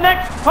will the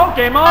next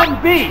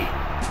Pokemon be?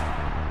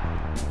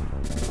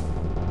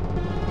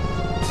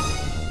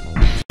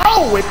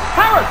 Oh, it's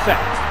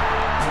Parasect!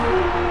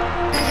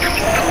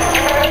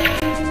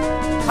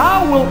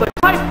 How will the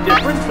type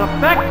difference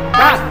affect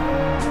battle?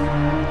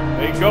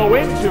 They go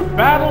into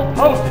battle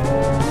poses.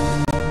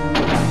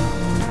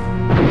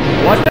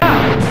 What now?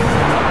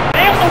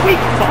 Nail the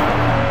weak spot!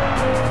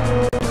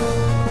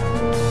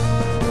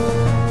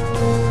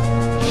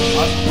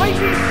 A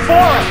sleepy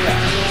Spore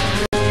effect!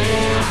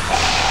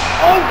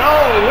 Oh no,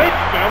 it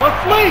fell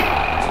asleep!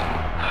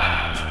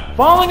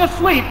 Falling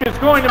asleep is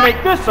going to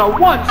make this a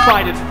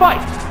one-sided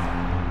fight.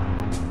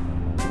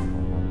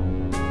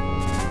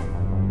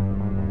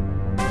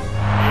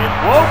 It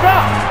woke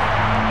up!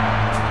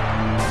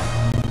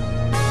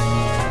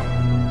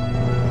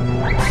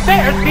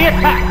 There's the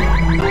attack!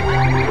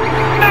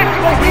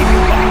 Maximum weak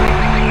spot!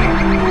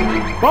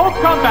 Both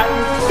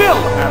combatants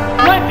still have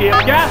plenty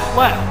of gas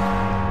left.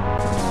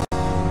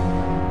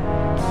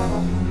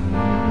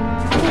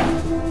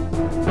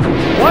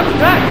 What's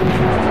next?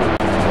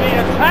 The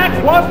attack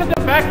wasn't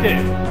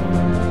effective.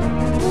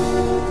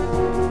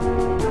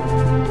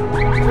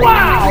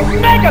 Wow!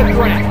 Mega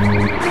Drain!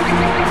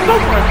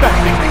 Super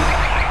effective!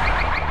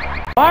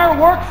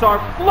 Fireworks are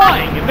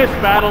flying in this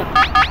battle.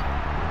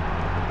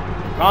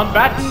 The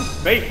combatants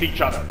face each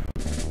other.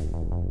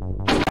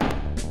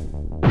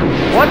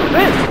 What's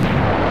this?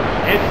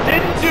 It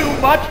didn't do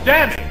much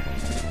damage.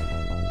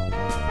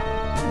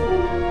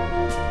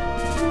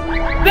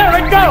 There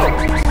it goes!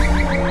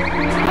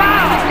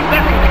 Wow!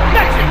 That's an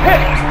effective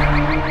hit!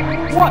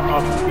 What a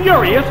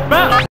furious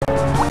battle!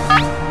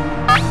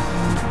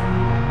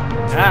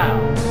 Now.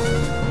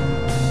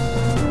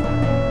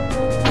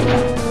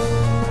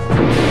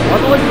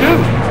 What'll it do?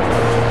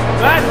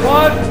 That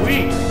was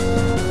weak.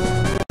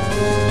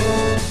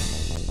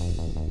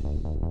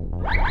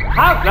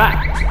 How's that?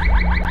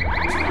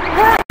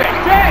 Perfect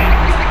game!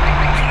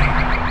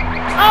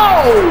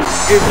 Oh!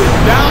 Is it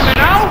down and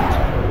out?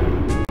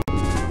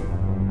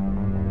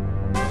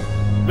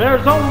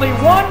 There's only 1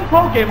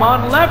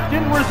 Pokemon left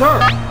in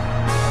reserve.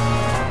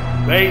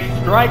 They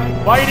strike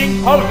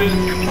fighting poses.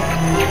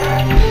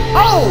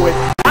 Oh,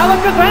 it's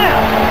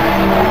Alakazam!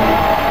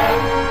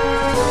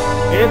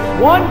 It's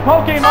 1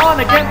 Pokemon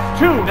against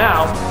 2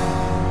 now.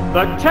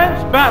 The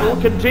tense battle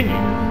continues.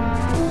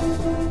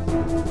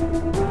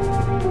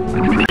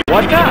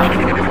 What now?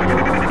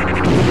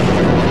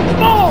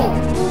 Boom!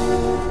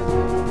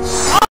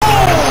 Oh!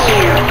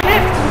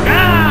 It's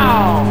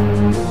down!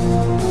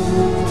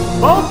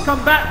 Both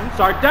combatants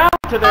are down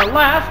to their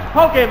last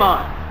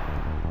Pokemon.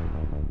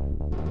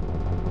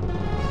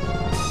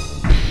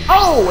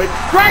 Oh, it's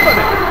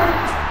Dragonair!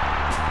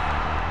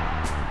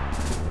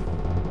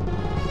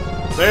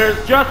 There's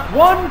just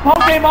 1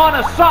 Pokemon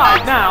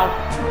aside now.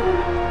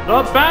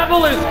 The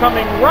battle is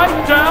coming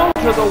right down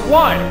to the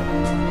wire.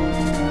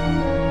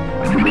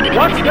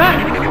 What's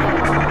next?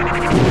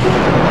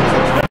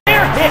 The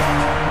air hit!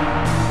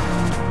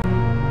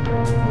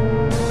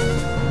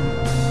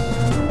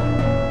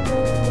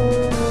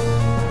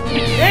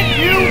 It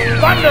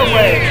used Thunder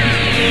Wave!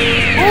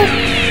 Oops,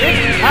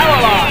 it's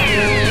paralyzed!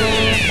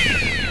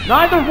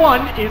 Neither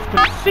one is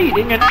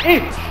conceding an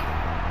inch.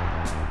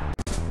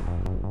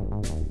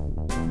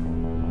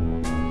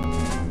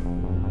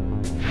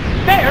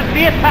 There's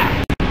the attack!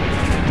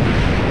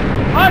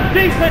 A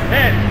decent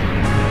hit!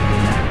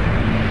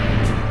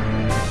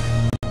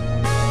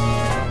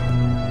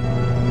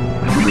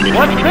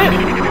 What's this?